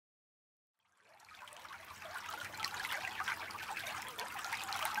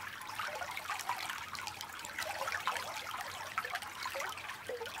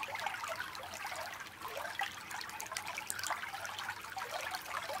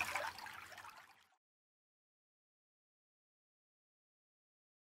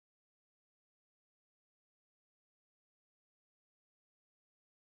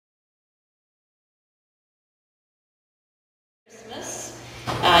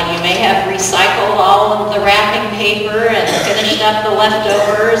may have recycled all of the wrapping paper and finished up the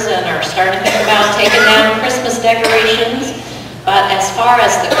leftovers and are starting to think about taking down Christmas decorations. But as far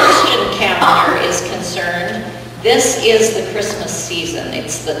as the Christian calendar is concerned, this is the Christmas season.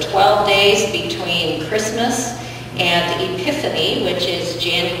 It's the 12 days between Christmas and Epiphany, which is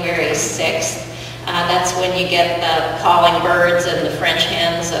January 6th. That's when you get the calling birds and the French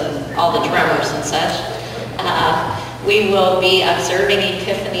hens and all the drummers and such. We will be observing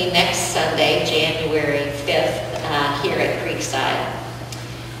Epiphany next Sunday, January 5th, here at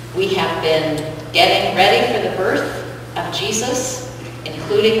Creekside. We have been getting ready for the birth of Jesus,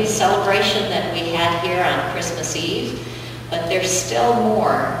 including the celebration that we had here on Christmas Eve, but there's still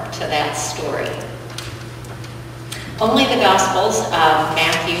more to that story. Only the Gospels of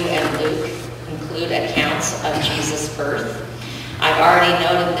Matthew and Luke include accounts of Jesus' birth. I've already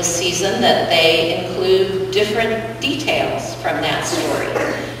noted this season that they include different details from that story.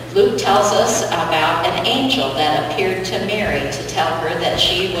 Luke tells us about an angel that appeared to Mary to tell her that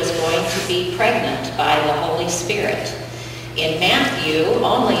she was going to be pregnant by the Holy Spirit. In Matthew,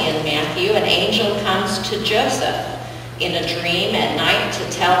 only in Matthew, an angel comes to Joseph in a dream at night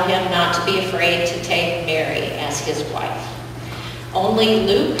to tell him not to be afraid to take Mary as his wife. Only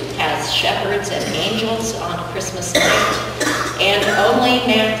Luke has shepherds and angels on Christmas night, and only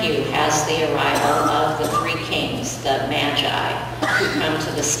Matthew has the arrival of the three kings, the Magi, who come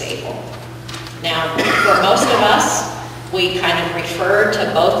to the stable. Now, for most of us, we kind of refer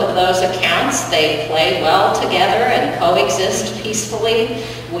to both of those accounts. They play well together and coexist peacefully.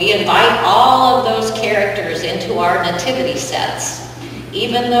 We invite all of those characters into our nativity sets,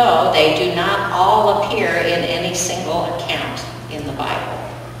 even though they do not all appear in any single account in the Bible.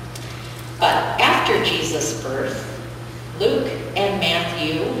 But after Jesus' birth, Luke and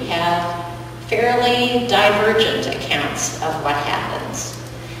Matthew have fairly divergent accounts of what happens.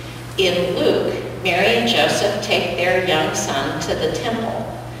 In Luke, Mary and Joseph take their young son to the temple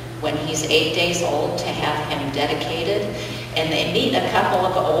when he's 8 days old to have him dedicated, and they meet a couple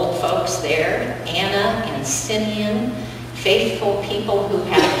of old folks there, Anna and Simeon, faithful people who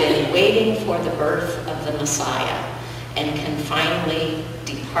have been waiting for the birth of the Messiah and can finally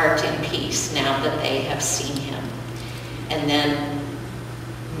depart in peace now that they have seen him. And then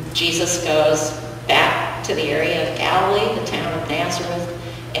Jesus goes back to the area of Galilee, the town of Nazareth,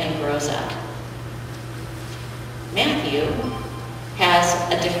 and grows up. Matthew has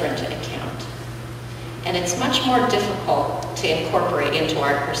a different account, and it's much more difficult to incorporate into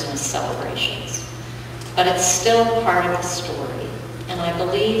our Christmas celebrations, but it's still part of the story, and I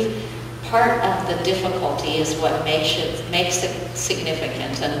believe part of the difficulty is what makes it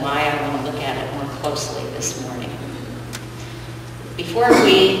significant and why I want to look at it more closely this morning. Before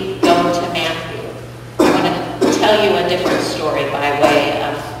we go to Matthew, I want to tell you a different story by way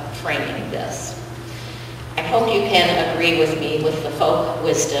of framing this. I hope you can agree with me with the folk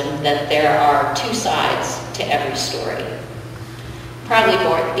wisdom that there are two sides to every story. Probably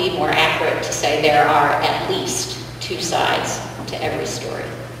be more accurate to say there are at least two sides to every story.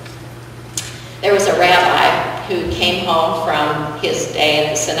 There was a rabbi who came home from his day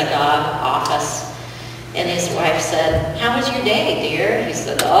at the synagogue office, and his wife said, "How was your day, dear?" He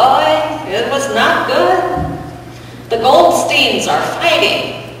said, "Oh, it was not good. The Goldsteins are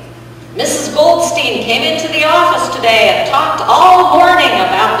fighting. Mrs. Goldstein came into the office today and talked all morning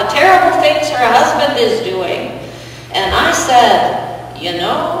about the terrible things her husband is doing. And I said, you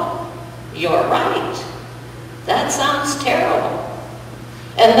know, you're right. That sounds terrible.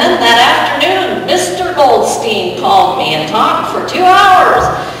 And then that afternoon, Mr. Goldstein called me and talked for 2 hours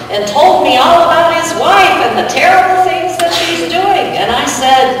and told me all about his wife and the terrible things that she's doing. And I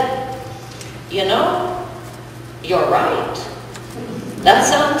said, you know, you're right. That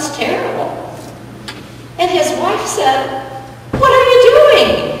sounds terrible." And his wife said, "What are you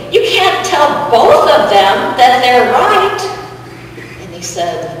doing? You can't tell both of them that they're right." And he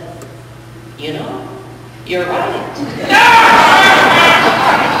said, "You know, you're right."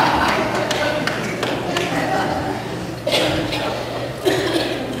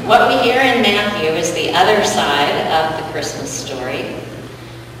 What we hear in Matthew is the other side of the Christmas story.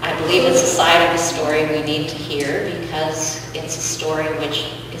 I believe it's a side of the story we need to hear because it's a story which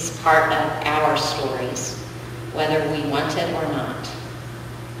is part of our stories, whether we want it or not.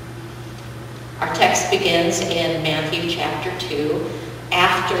 Our text begins in Matthew chapter 2,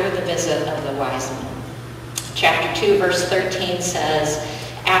 after the visit of the wise men. Chapter 2, verse 13 says,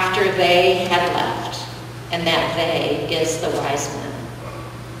 "After they had left," and that "they" is the wise men.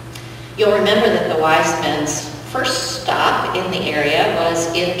 You'll remember that the wise men's first stop in the area was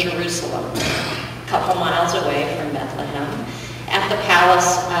in Jerusalem, a couple miles away from Bethlehem, at the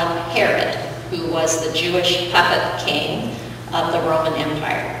palace of Herod, who was the Jewish puppet king of the Roman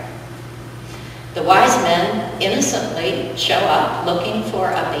Empire. The wise men innocently show up looking for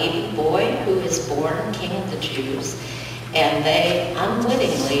a baby boy who is born king of the Jews, and they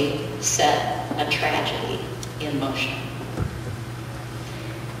unwittingly set a tragedy in motion.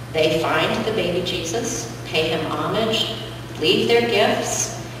 They find the baby Jesus, pay him homage, leave their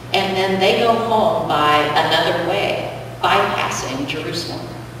gifts, and then they go home by another way, bypassing Jerusalem.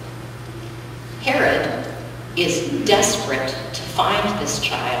 Herod is desperate to find this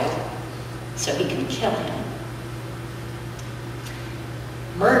child so he can kill him.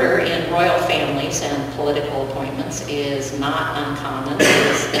 Murder in royal families and political appointments is not uncommon. It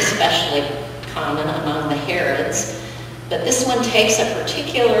is especially common among the Herods. But this one takes a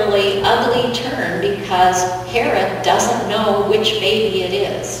particularly ugly turn because Herod doesn't know which baby it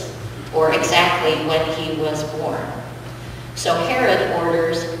is or exactly when he was born. So Herod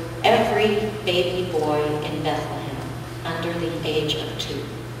orders every baby boy in Bethlehem under the age of 2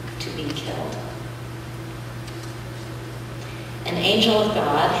 to be killed. An angel of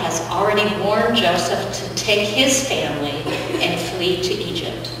God has already warned Joseph to take his family and flee to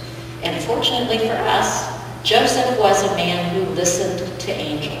Egypt. And fortunately for us, Joseph was a man who listened to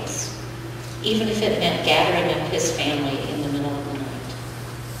angels, even if it meant gathering up his family in the middle of the night.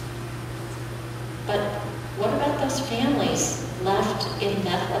 But what about those families left in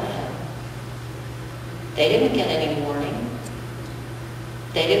Bethlehem? They didn't get any warning.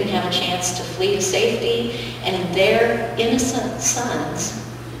 They didn't have a chance to flee to safety, and their innocent sons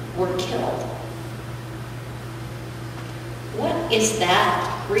were killed. What is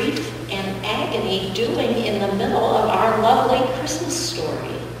that grief and agony doing in the middle of our lovely Christmas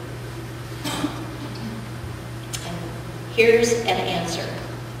story? And here's an answer.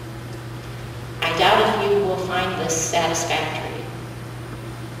 I doubt if you will find this satisfactory,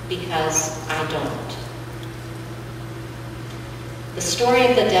 because I don't. The story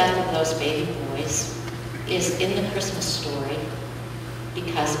of the death of those baby boys is in the Christmas story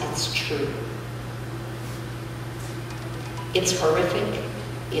because it's true. It's horrific,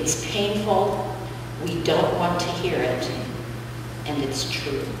 it's painful, we don't want to hear it, and it's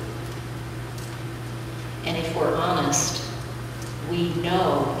true. And if we're honest, we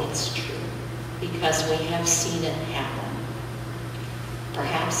know it's true because we have seen it happen.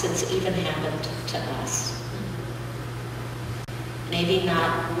 Perhaps it's even happened to us. Maybe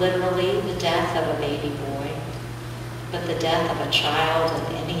not literally the death of a baby boy, but the death of a child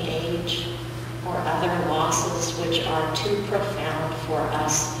of any age, or other losses which are too profound for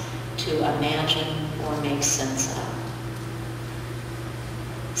us to imagine or make sense of.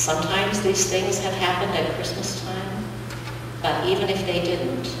 Sometimes these things have happened at Christmas time, but even if they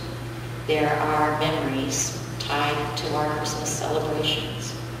didn't, there are memories tied to our Christmas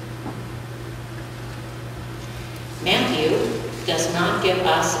celebrations. Matthew does not give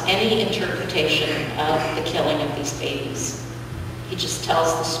us any interpretation of the killing of these babies. He just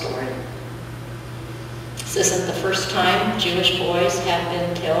tells the story. This isn't the first time Jewish boys have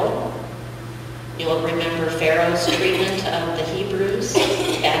been killed. You'll remember Pharaoh's treatment of the Hebrews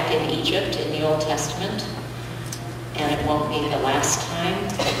back in Egypt in the Old Testament. And it won't be the last time,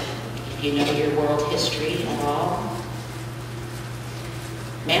 if you know your world history at all.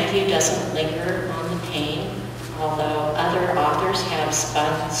 Matthew doesn't linger on the pain, although other authors have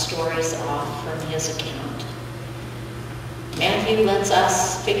spun stories off from his account. Matthew lets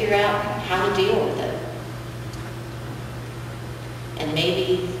us figure out how to deal with it. And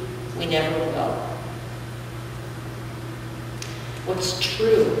maybe we never will. What's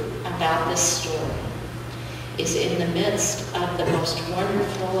true about this story is in the midst of the most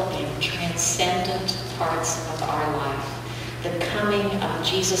wonderful and transcendent parts of our life, the coming of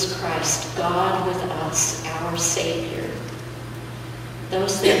Jesus Christ, God with us, our Savior.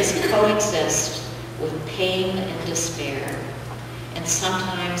 Those things coexist with pain and despair, and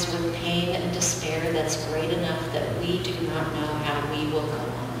sometimes with pain and despair that's great enough that we do not know how we will go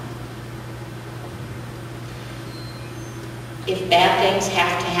on. If bad things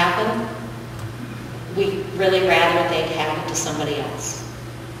have to happen, we'd really rather they'd happen to somebody else.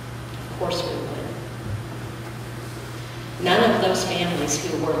 Of course we would. None of those families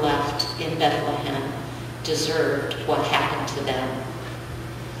who were left in Bethlehem deserved what happened to them.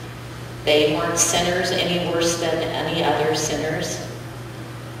 They weren't sinners any worse than any other sinners.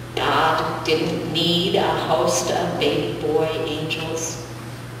 God didn't need a host of baby boy angels.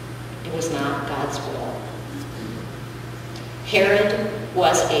 It was not God's will. Herod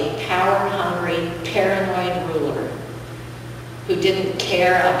was a power-hungry, paranoid ruler who didn't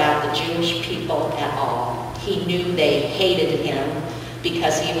care about the Jewish people at all. He knew they hated him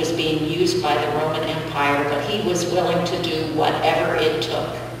because he was being used by the Roman Empire, but he was willing to do whatever it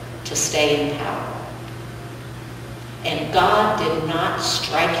took to stay in power. And God did not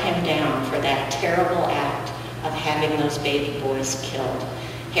strike him down for that terrible act of having those baby boys killed.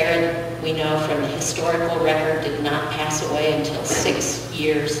 Herod, we know from the historical record, did not pass away until 6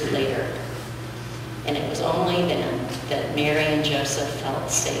 years later. And it was only then that Mary and Joseph felt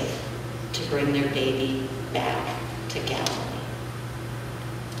safe to bring their baby back to Galilee.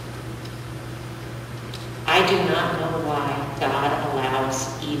 I do not know why God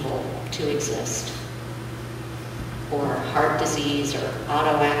allows evil to exist, or heart disease, or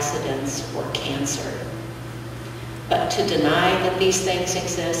auto accidents, or cancer. But to deny that these things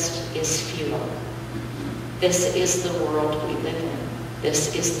exist is futile. This is the world we live in.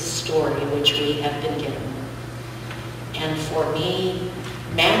 This is the story which we have been given. And for me,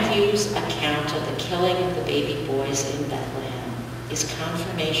 Matthew's account of the killing of the baby boys in Bethlehem is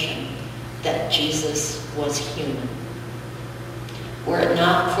confirmation that Jesus was human. Were it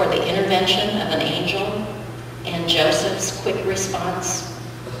not for the intervention of an angel and Joseph's quick response,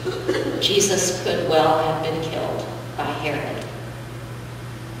 Jesus could well have been killed by Herod.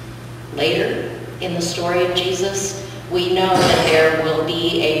 Later in the story of Jesus, we know that there will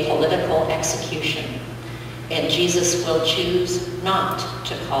be a political execution, and Jesus will choose not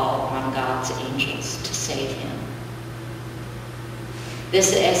to call on God's angels to save him.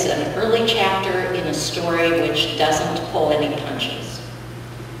 This is an early chapter in a story which doesn't pull any punches.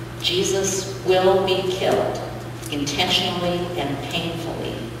 Jesus will be killed intentionally and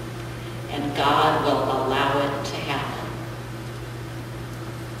painfully, and God will allow it to happen.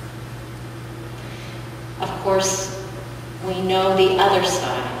 Of course, we know the other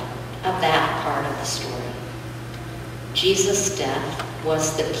side of that part of the story. Jesus' death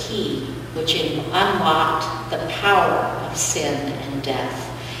was the key which unlocked the power of sin and death.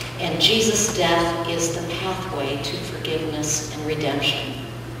 And Jesus' death is the pathway to forgiveness and redemption.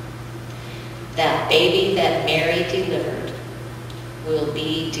 That baby that Mary delivered will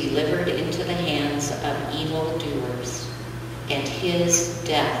be delivered into the hands of evildoers, and his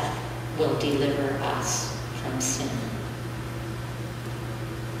death will deliver us from sin.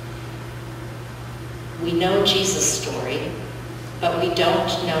 We know Jesus' story, but we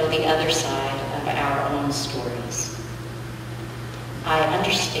don't know the other side of our own stories. I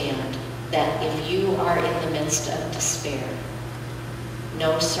understand that if you are in the midst of despair,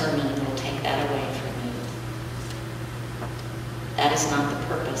 no sermon will take that away from you. That is not the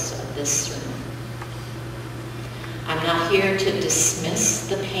purpose of this sermon. I'm not here to dismiss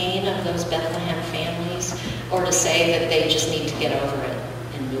the pain of those Bethlehem families or to say that they just need to get over it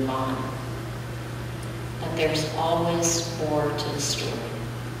and move on. But there's always more to the story.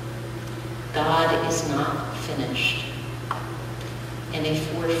 God is not finished. And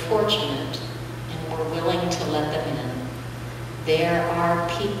if we're fortunate and we're willing to let them in, there are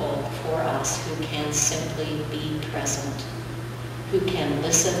people for us who can simply be present, who can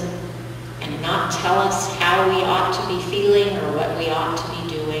listen and not tell us how we ought to be feeling or what we ought to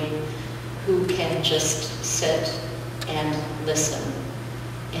be doing, who can just sit and listen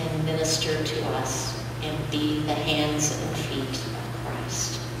and minister to us and be the hands and feet of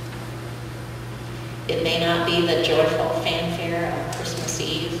Christ. It may not be the joyful fanfare of Christmas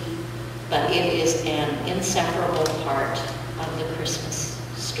Eve, but it is an inseparable part of the Christmas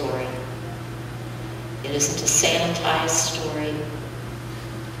story. It isn't a sanitized story.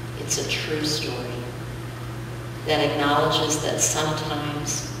 It's a true story that acknowledges that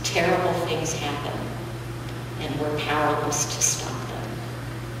sometimes terrible things happen and we're powerless to stop them.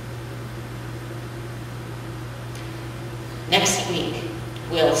 Next week,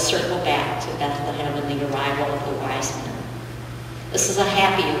 we'll circle back to Bethlehem and the arrival of the wise men. This is a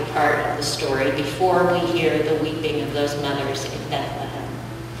happier part of the story before we hear the weeping of those mothers in Bethlehem.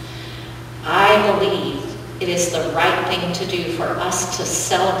 I believe it is the right thing to do for us to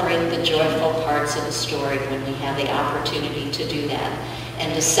celebrate the joyful parts of the story when we have the opportunity to do that,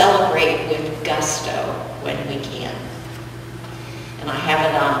 and to celebrate with gusto when we can. And I have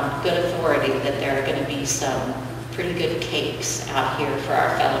it on good authority that there are going to be some pretty good cakes out here for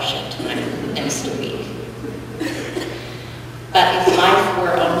our fellowship time next week. But if life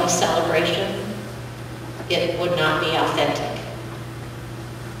were only celebration, it would not be authentic.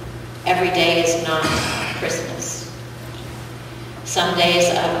 Every day is not Christmas. Some days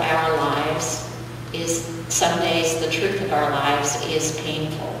of our lives some days the truth of our lives is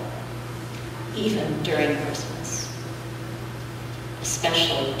painful, even during Christmas,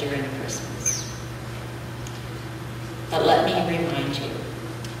 especially during Christmas. But let me remind you,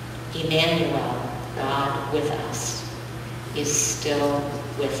 Emmanuel God with us is still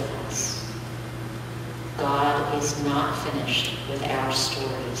with us. God is not finished with our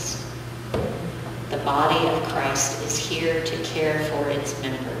stories. The body of Christ is here to care for its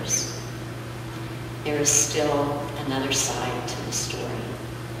members. There is still another side to the story.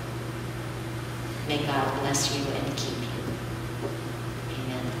 May God bless you and keep you.